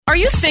Are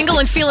you single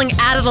and feeling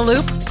out of the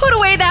loop? Put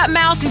away that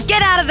mouse and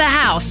get out of the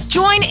house.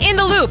 Join In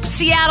the Loop,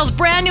 Seattle's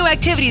brand new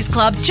activities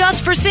club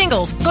just for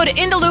singles. Go to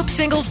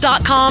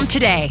intheloopsingles.com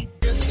today.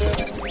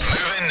 Moving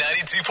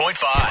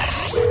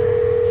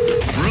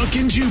 92.5. Brooke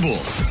and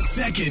Jubal's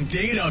second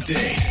date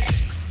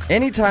update.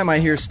 Anytime I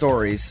hear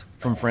stories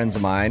from friends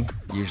of mine,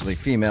 usually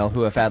female,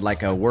 who have had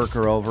like a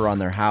worker over on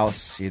their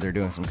house, either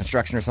doing some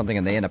construction or something,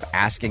 and they end up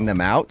asking them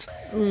out,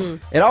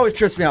 it always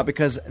trips me out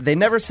because they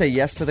never say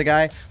yes to the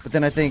guy, but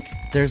then I think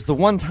there's the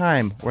one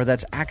time where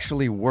that's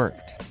actually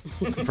worked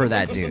for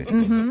that dude.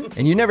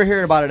 And you never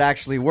hear about it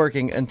actually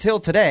working until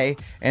today,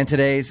 and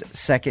today's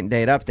second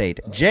date update.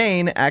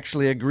 Jane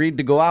actually agreed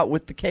to go out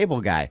with the cable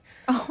guy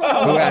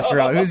who asked her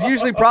out, who's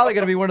usually probably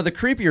going to be one of the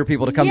creepier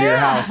people to come to your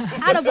house.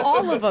 Out of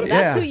all of them,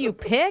 that's Yeah. who you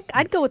pick?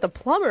 I'd go with the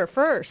plumber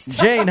first.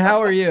 Jane,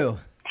 how are you?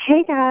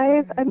 Hey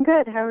guys, I'm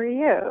good. How are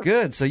you?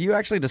 Good. So you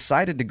actually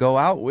decided to go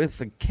out with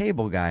the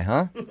cable guy,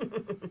 huh?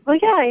 Well,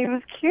 yeah, he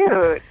was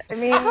cute. I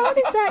mean, How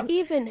does that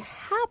even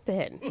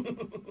happen?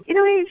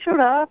 he showed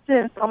up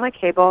to install my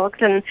cables,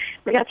 and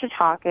we got to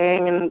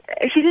talking, and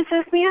he just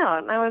asked me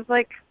out, and I was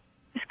like,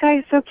 this guy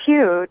is so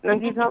cute,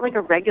 and he's not like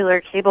a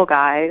regular cable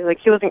guy. Like,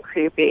 he wasn't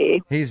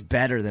creepy. He's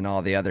better than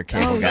all the other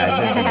cable guys,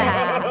 isn't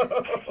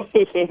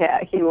he?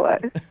 Yeah, he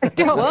was.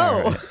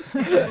 Whoa.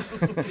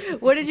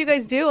 What did you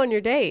guys do on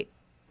your date?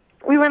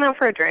 We went out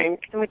for a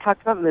drink, and we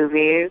talked about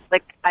movies.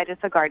 Like, I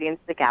just saw Guardians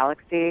of the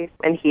Galaxy,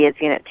 and he had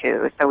seen it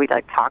too, so we,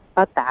 talked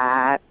about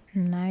that.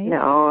 Nice.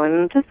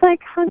 And just,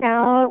 hung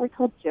out. We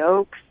told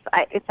jokes.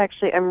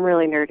 I'm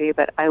really nerdy,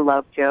 but I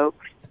love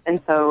jokes. And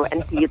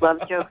he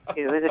loves jokes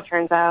too, as it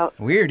turns out.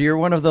 Weird. You're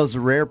one of those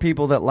rare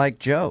people that like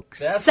jokes.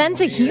 Sense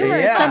of humor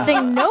is Yeah.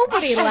 something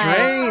nobody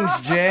likes.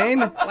 Strange, Jane.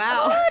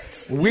 Wow.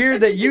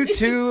 Weird that you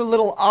two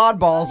little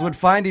oddballs would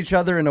find each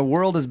other in a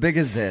world as big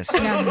as this.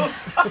 Are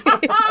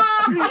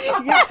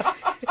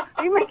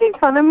you making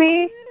fun of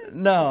me?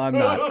 No, I'm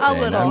not. Jane.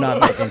 little. I'm not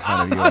making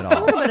fun of you at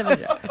all. A little bit of a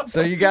joke.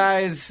 So you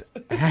guys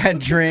had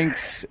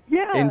drinks,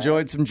 Yeah.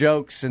 enjoyed some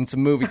jokes and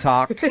some movie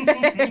talk.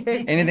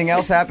 Anything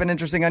else happen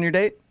interesting on your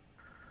date?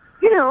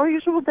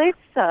 Usual date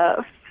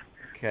stuff.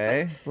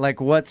 Okay. Like,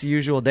 what's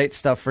usual date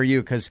stuff for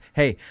you? Because,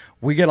 hey,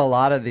 we get a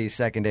lot of these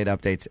second date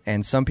updates,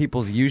 and some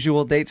people's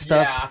usual date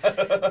stuff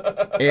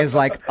is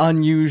like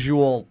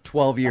unusual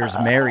 12 years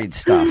married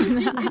stuff.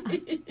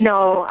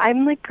 No,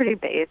 I'm pretty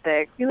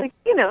basic.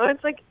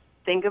 It's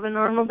think of a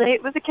normal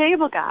date with a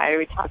cable guy.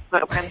 We talked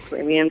about what kind of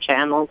premium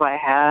channels I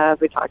have.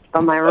 We talked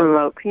about my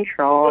remote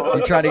control.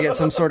 You try to get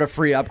some sort of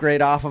free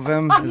upgrade off of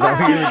him? Is that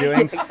what you were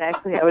doing?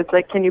 Exactly. I was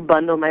like, can you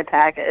bundle my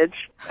package?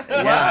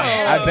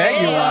 Yeah. I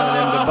bet you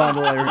wanted him to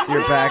bundle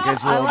your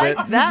package a little like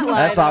bit. that line.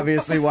 That's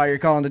obviously why you're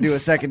calling to do a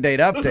second date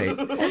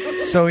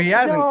update. So he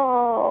hasn't.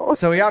 No.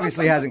 So he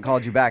obviously hasn't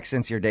called you back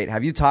since your date.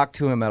 Have you talked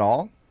to him at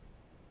all?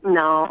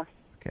 No.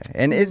 Okay.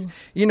 And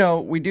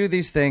we do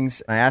these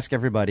things. I ask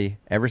everybody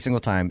every single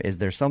time, is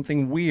there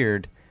something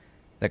weird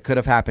that could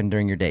have happened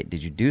during your date?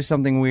 Did you do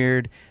something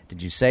weird?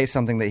 Did you say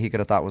something that he could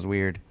have thought was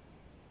weird?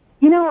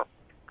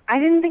 I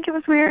didn't think it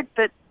was weird,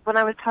 but when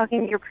I was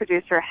talking to your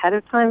producer ahead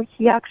of time,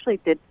 he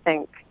actually did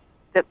think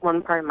that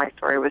one part of my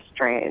story was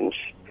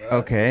strange.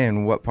 Okay.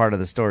 And what part of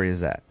the story is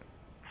that?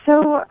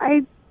 So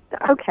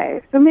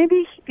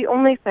maybe the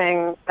only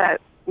thing that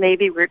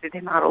maybe weirded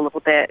him out a little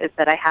bit is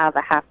that I have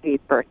a happy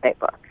birthday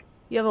book.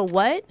 You have a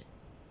what?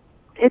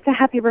 It's a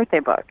happy birthday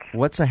book.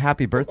 What's a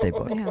happy birthday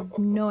book? I have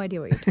no idea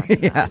what you're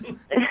talking about.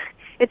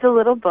 It's a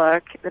little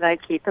book that I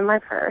keep in my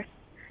purse,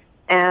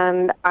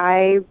 and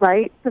I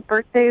write the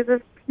birthdays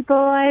of people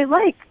I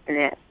like in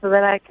it so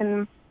that I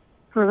can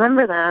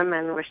remember them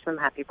and wish them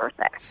happy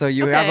birthday. So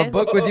you have a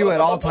book with you at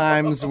all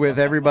times with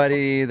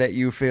everybody that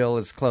you feel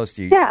is close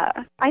to you. Yeah,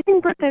 I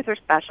think birthdays are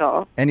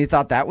special. And you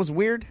thought that was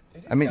weird?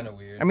 kinda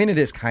weird. I mean, it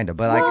is kind of,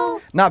 but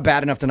Well, not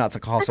bad enough to not to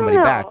call I don't somebody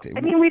know. back.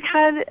 I mean, we'd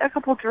had a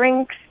couple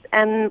drinks,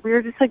 and we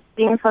were just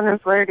being fun and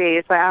flirty.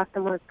 So I asked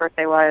him what his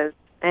birthday was,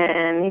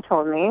 and he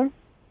told me.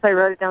 So I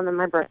wrote it down in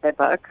my birthday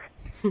book,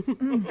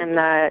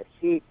 and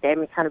he gave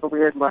me kind of a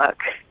weird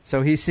look.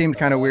 So he seemed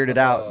kind of weirded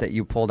out that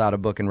you pulled out a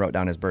book and wrote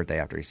down his birthday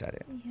after he said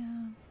it.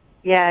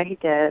 Yeah, he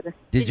did.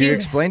 Did you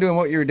explain to him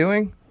what you were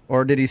doing?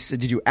 Or did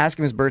you ask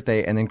him his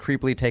birthday and then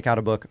creepily take out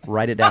a book,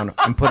 write it down,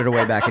 and put it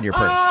away back in your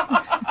purse?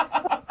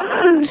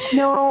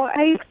 No,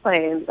 I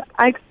explained.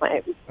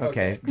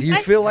 Okay. Do you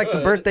feel like the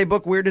birthday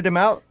book weirded him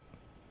out?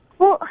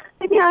 Well,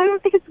 I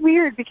don't think it's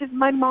weird because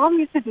my mom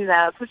used to do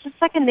that, so it's just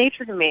second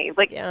nature to me.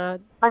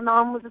 My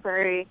mom was a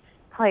very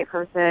polite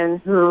person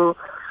who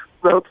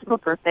wrote people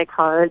birthday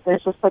cards, and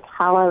it's just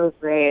how I was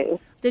raised.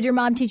 Did your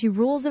mom teach you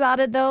rules about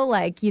it, though?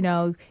 Like, you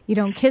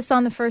don't kiss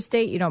on the first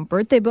date, you don't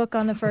birthday book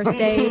on the first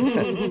date?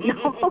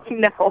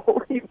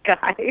 No, you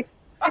guys.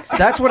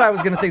 That's what I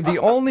was going to think. The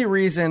only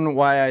reason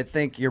why I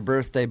think your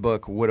birthday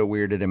book would have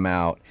weirded him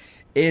out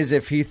is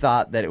if he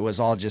thought that it was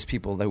all just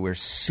people that were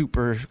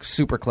super,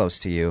 super close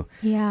to you.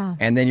 Yeah.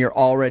 And then you're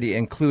already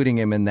including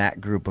him in that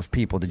group of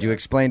people. Did you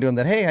explain to him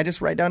that, hey, I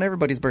just write down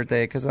everybody's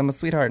birthday because I'm a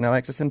sweetheart and I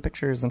like to send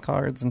pictures and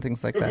cards and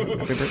things like that? Happy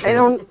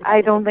birthday.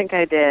 I don't think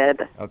I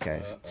did.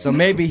 Okay. So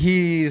maybe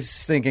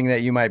he's thinking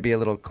that you might be a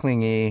little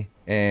clingy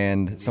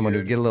and someone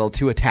who'd get a little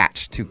too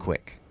attached too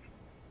quick.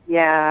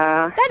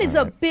 Yeah. That is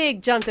a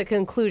big jump to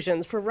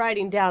conclusions for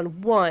writing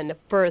down one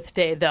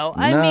birthday, though.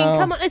 I No. mean,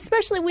 come on,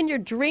 especially when you're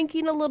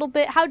drinking a little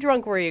bit. How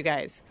drunk were you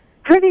guys?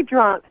 Pretty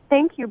drunk.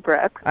 Thank you,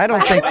 Brooke. I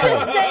don't think so.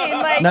 Just saying,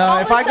 like, No, all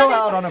if of a I go sudden-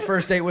 out on a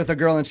first date with a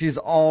girl and she's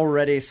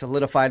already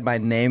solidified my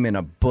name in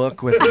a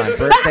book with my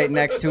birthday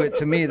next to it,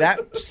 to me,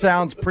 that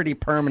sounds pretty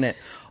permanent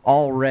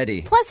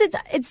already. Plus,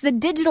 it's the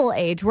digital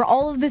age where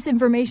all of this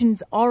information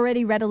is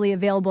already readily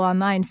available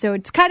online. So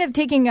it's kind of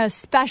taking a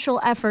special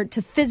effort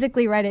to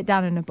physically write it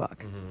down in a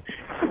book.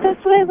 But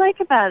that's what I like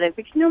about it,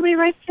 because nobody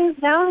writes things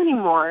down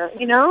anymore,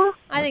 you know?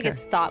 I think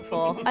it's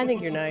thoughtful. I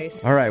think you're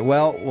nice. All right,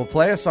 well, we'll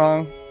play a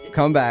song,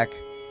 come back,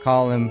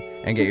 call him,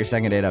 and get your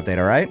second date update,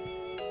 all right?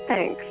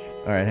 Thanks.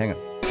 All right, hang on.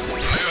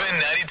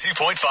 Moving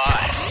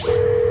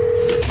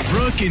 92.5.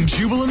 Brooke and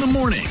Jubal in the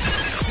mornings.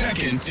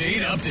 Second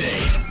date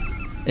update.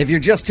 If you're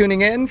just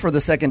tuning in for the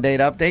second date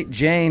update,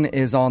 Jane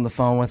is on the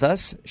phone with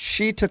us.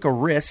 She took a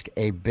risk,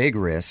 a big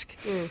risk,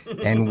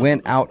 and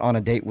went out on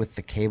a date with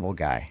the cable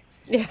guy.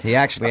 He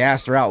actually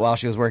asked her out while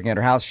she was working at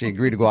her house. She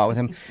agreed to go out with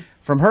him.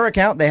 From her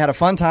account, they had a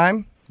fun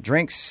time,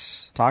 drinks,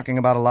 talking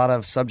about a lot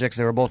of subjects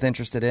they were both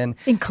interested in.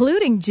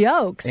 Including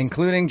jokes.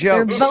 Including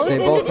jokes. They're both they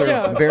into both are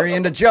jokes. very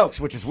into jokes,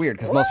 which is weird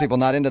because most people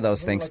not into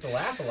those things.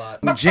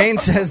 Jane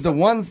says the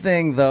one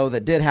thing, though,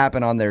 that did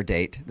happen on their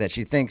date that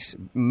she thinks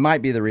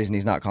might be the reason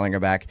he's not calling her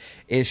back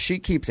is she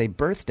keeps a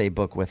birthday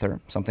book with her,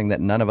 something that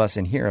none of us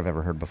in here have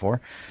ever heard before.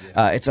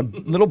 It's a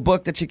little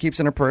book that she keeps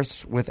in her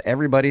purse with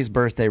everybody's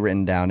birthday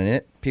written down in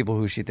it, people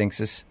who she thinks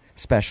is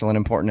special and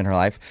important in her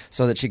life,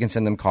 so that she can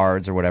send them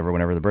cards or whatever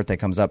whenever the birthday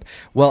comes up.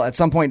 Well, at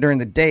some point during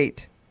the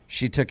date,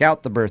 she took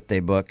out the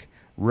birthday book,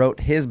 wrote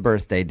his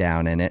birthday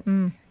down in it,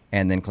 and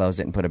then closed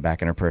it and put it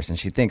back in her purse. And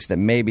she thinks that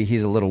maybe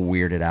he's a little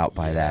weirded out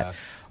by that.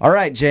 All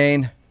right,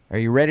 Jane, are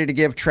you ready to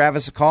give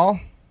Travis a call?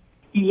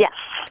 Yes.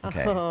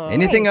 Okay.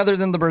 Anything other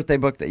than the birthday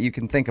book that you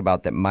can think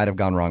about that might have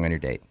gone wrong on your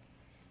date?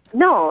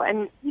 No,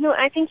 and,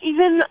 I think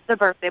even the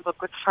birthday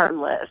book was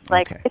harmless.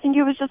 Like, Okay. I think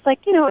it was just like,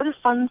 it was a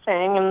fun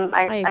thing, and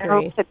I agree.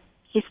 hope that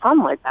he's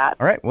fun like that.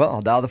 All right, well,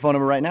 I'll dial the phone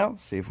number right now,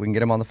 see if we can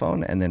get him on the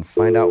phone, and then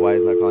find out why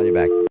he's not calling you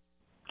back.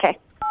 Okay.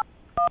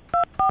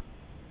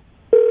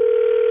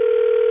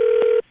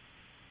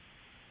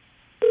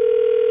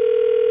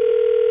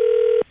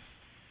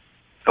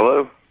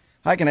 Hello,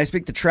 Hi, can I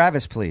speak to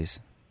Travis, please?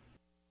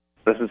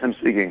 this is him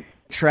speaking.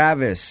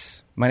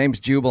 Travis, my name's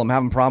Jubal. I'm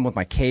having a problem with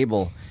my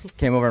cable.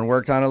 Came over and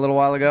worked on it a little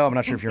while ago. I'm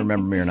not sure if you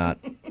remember me or not.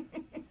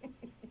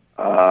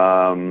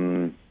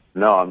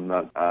 No, I'm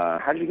not.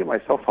 How did you get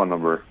my cell phone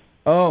number?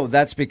 Oh,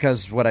 that's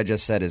because what I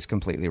just said is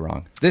completely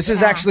wrong. This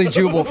is actually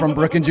Jubal from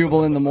Brooke and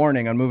Jubal in the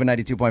Morning on Moving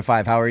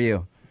 92.5. How are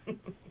you?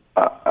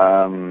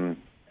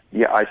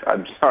 Yeah,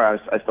 I'm sorry.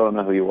 I still don't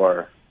know who you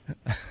are.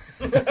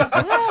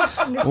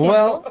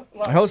 Well,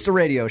 I host a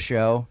radio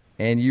show,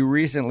 and you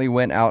recently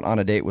went out on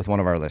a date with one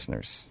of our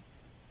listeners.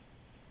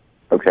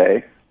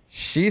 Okay.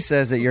 She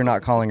says that you're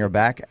not calling her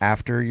back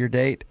after your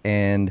date,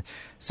 and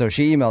so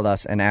she emailed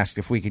us and asked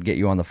if we could get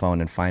you on the phone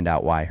and find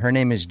out why. Her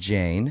name is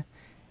Jane.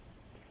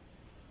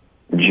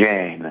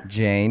 Jane.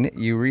 Jane,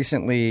 you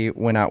recently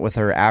went out with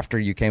her after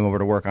you came over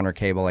to work on her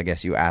cable. I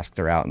guess you asked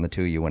her out, and the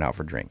two of you went out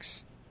for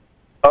drinks.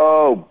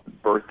 Oh,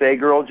 birthday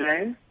girl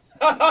Jane?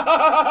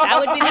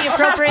 That would be the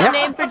appropriate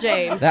name for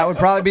Jane. That would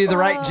probably be the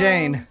right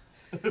Jane.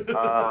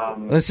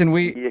 Listen,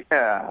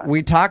 Yeah.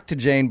 we talked to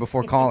Jane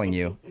before calling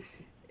you,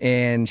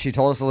 and she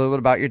told us a little bit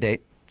about your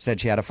date,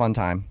 said she had a fun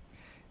time.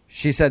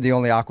 She said the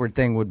only awkward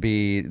thing would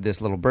be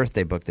this little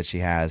birthday book that she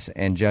has,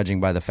 and judging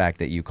by the fact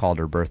that you called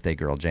her birthday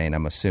girl Jane,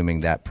 I'm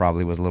assuming that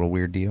probably was a little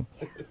weird to you.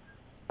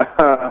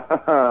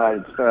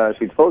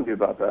 She told you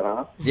about that,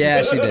 huh?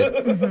 Yeah, she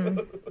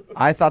did.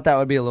 I thought that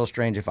would be a little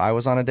strange if I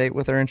was on a date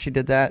with her and she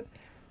did that.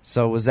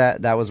 So was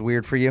that was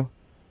weird for you?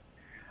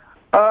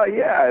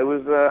 Yeah, it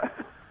was.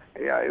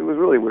 Yeah, it was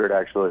really weird,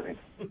 actually.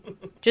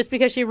 Just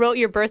because she wrote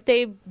your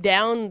birthday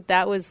down,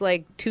 that was,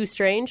 like, too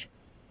strange?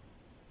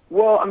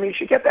 Well, I mean,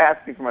 she kept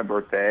asking for my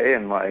birthday,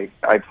 and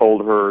I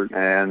told her,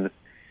 and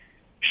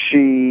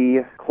she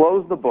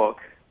closed the book,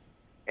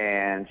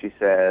 and she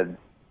said,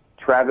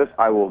 "Travis,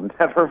 I will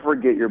never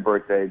forget your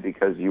birthday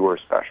because you are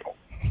special."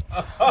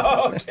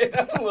 Okay,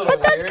 that's a little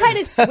That's kind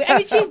of sweet. I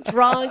mean, she's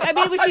drunk. I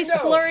mean, was she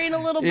slurring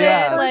a little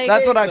bit? Like,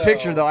 that's what I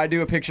picture, though. I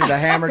do a picture of the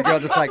hammered girl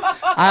just like,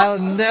 I'll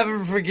never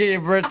forget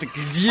your birthday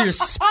because you're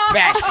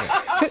special.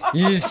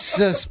 You're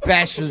so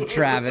special,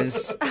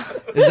 Travis.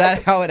 Is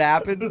that how it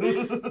happened?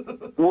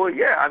 Well,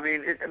 yeah. I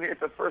mean,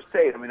 it's a first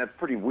date. I mean, that's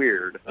pretty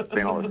weird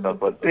saying all this stuff.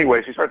 But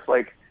anyway, she starts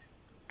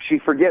she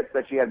forgets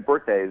that she had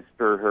birthdays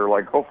for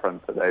her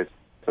girlfriends today,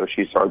 so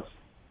she starts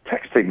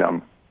texting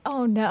them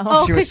Oh,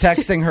 no. She was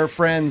texting her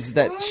friends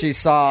that she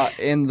saw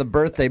in the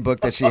birthday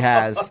book that she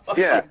has.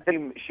 Yeah,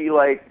 she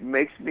like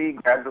makes me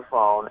grab the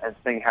phone and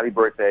sing "Happy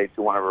Birthday"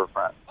 to one of her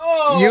friends.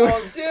 Oh,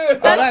 dude. Oh,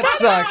 that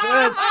sucks.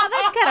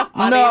 That's kind of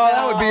funny. No,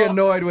 I would be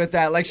annoyed with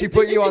that. Like she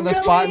put you on the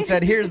spot and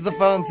said, "Here's the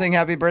phone, sing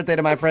happy birthday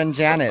to my friend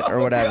Janet,"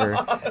 or whatever.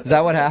 Is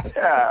that what happened?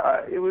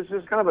 Yeah, it was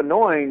just kind of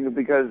annoying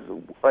because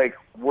like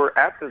we're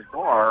at this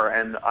bar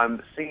and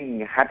I'm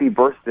singing "Happy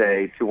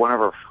Birthday" to one of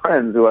her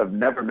friends who I've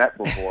never met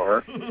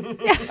before.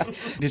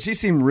 Did she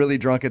seem really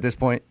drunk at this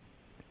point?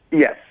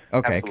 Yes.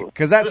 Okay,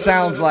 because that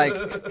sounds like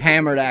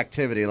hammered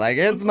activity. Like,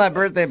 it's my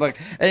birthday book.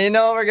 And you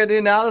know what we're going to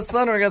do now this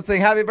Sunday? We're going to sing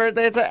happy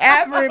birthday to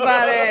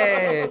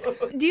everybody.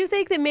 Do you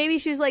think that maybe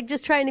she was like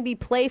just trying to be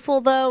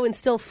playful, though, and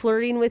still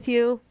flirting with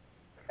you?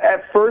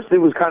 At first, it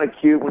was kind of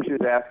cute when she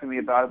was asking me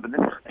about it, but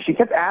then she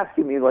kept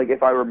asking me, like,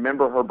 if I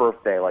remember her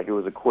birthday, like it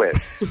was a quiz.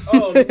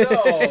 Oh,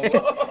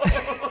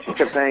 no. She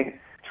kept saying,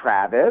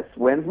 "Travis,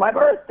 when's my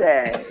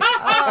birthday?"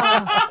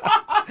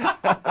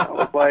 I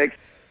was like,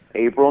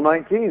 "April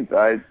 19th.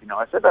 I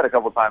said that a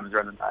couple times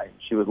during the night.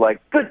 She was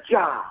like, "Good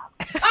job."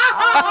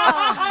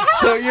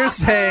 So you're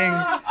saying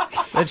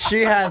that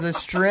she has a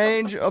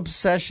strange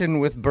obsession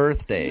with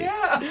birthdays.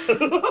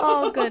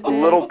 Oh, goodness. A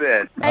little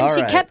bit. And All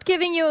she right. kept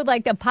giving you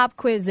like a pop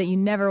quiz that you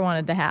never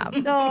wanted to have.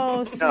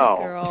 Oh, sweet No.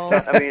 girl.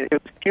 I mean, it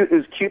was cute. It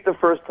was cute the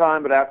first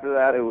time, but after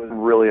that, it was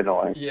really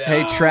annoying. Yeah.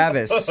 Hey,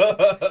 Travis,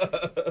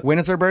 when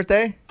is her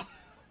birthday?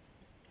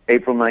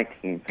 April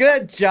 19th.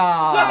 Good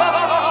job.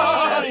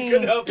 I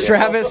couldn't help it.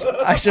 Travis,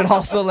 I should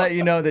also let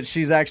you know that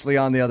she's actually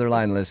on the other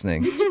line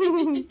listening.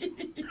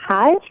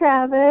 Hi,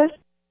 Travis.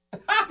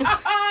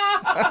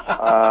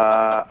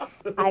 I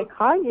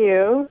caught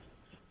you.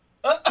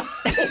 What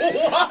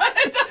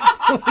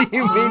do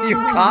you mean you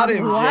caught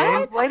him,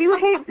 Jane? Why do you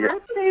hate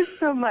birthdays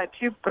so much,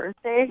 you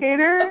birthday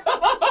hater?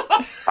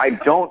 I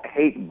don't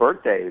hate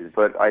birthdays,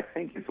 but I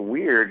think it's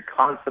weird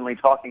constantly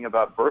talking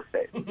about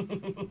birthdays.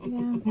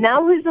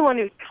 Now who's the one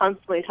who's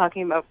constantly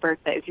talking about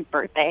birthdays, you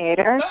birthday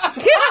hater?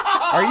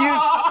 Are you,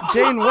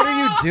 Jane, what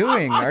are you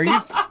doing?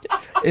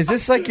 Is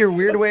this like your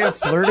weird way of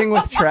flirting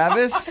with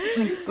Travis?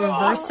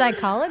 Reverse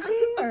psychology?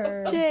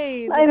 Or?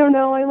 Jane. I don't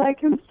know. I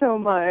like him so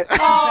much.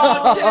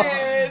 Oh,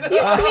 Jane. You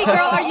sweet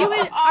girl. Are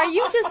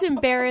you just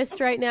embarrassed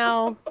right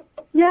now?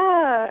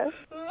 Yeah.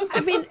 I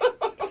mean,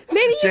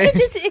 maybe you Jane. could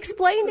just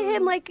explain to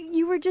him like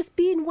you were just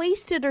being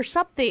wasted or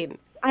something.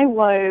 I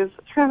was.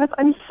 Travis,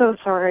 I'm so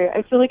sorry.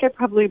 I feel like I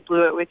probably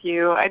blew it with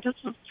you. I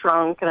just was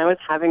drunk and I was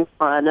having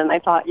fun and I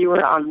thought you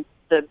were on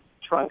the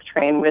drunk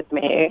train with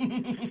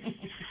me.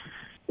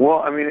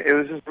 Well, I mean, it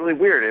was just really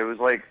weird. It was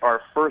like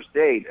our first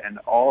date, and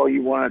all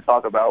you wanted to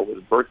talk about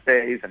was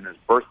birthdays and this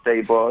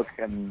birthday book,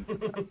 and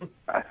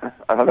I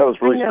thought that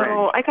was really strange.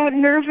 No, I got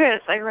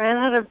nervous. I ran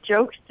out of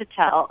jokes to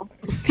tell.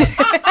 So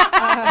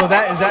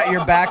is that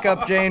your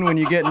backup, Jane? When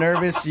you get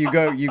nervous, you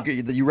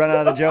run out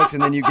of the jokes,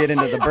 and then you get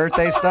into the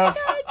birthday stuff?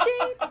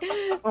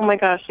 Oh my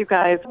gosh, you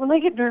guys. When I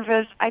get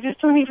nervous, I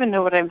just don't even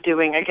know what I'm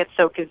doing. I get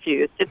so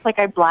confused. It's like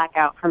I black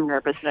out from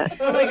nervousness.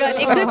 Oh my god,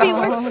 it could be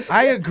worse.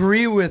 I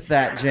agree with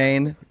that,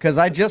 Jane, because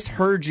I just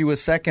heard you a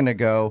second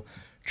ago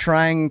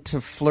trying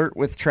to flirt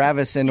with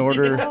Travis in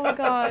order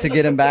to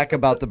get him back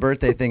about the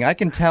birthday thing. I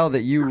can tell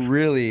that you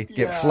really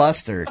get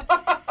flustered.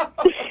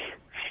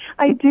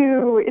 I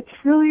do. It's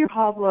really a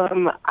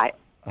problem.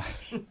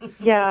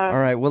 Yeah. All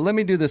right, well, let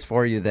me do this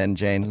for you then,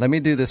 Jane. Let me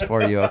do this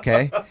for you,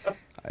 okay?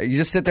 You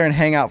just sit there and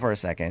hang out for a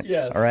second.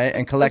 Yes. All right?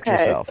 And collect Okay.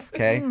 yourself,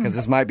 okay? Because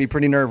this might be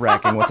pretty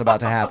nerve-wracking what's about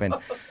to happen.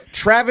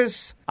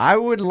 Travis, I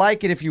would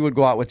like it if you would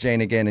go out with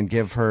Jane again and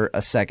give her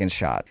a second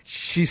shot.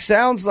 She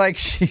sounds like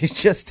she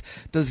just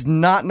does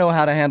not know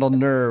how to handle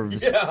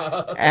nerves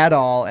at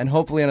all. And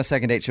hopefully on a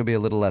second date, she'll be a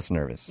little less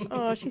nervous.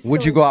 Oh, she's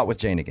Would so... you go out with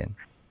Jane again?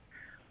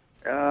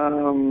 I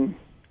don't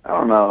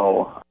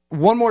know.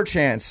 One more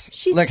chance.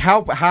 She's- Like,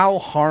 how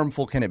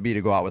harmful can it be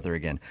to go out with her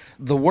again?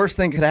 The worst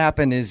thing could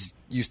happen is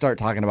you start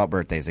talking about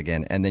birthdays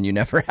again, and then you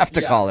never have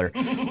to call her.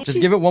 Just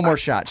give it one more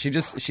shot. She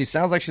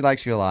sounds like she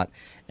likes you a lot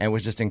and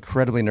was just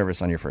incredibly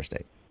nervous on your first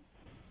date.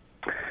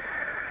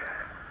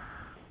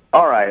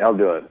 All right, I'll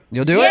do it.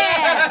 You'll do it?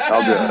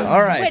 I'll do it.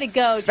 All right. Way to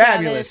go,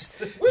 Fabulous.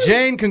 Travis.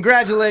 Jane,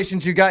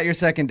 congratulations. You got your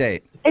second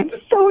date. I'm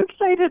so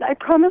excited. I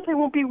promise I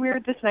won't be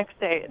weird this next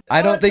date.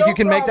 I don't think no you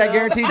can make that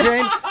promise. guarantee,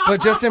 Jane,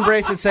 but just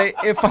embrace it. Say,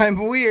 if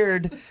I'm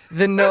weird,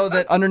 then know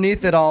that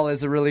underneath it all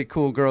is a really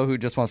cool girl who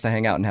just wants to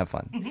hang out and have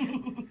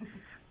fun.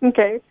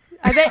 Okay.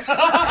 I bet.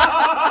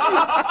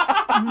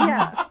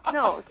 Yeah.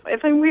 No,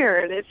 if I'm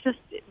weird, it's just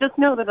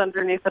know that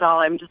underneath it all,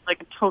 I'm just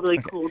like a totally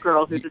cool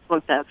girl who just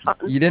wants to have fun.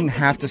 You didn't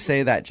have to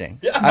say that, Jane.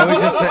 I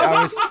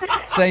was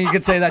saying you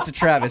could say that to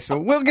Travis, but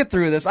we'll get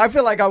through this. I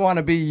feel like I want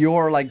to be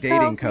your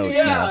dating coach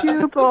now.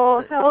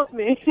 People, help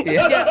me.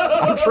 Yeah,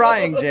 I'm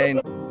trying, Jane.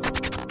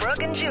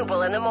 Brooke and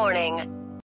Jubal in the morning.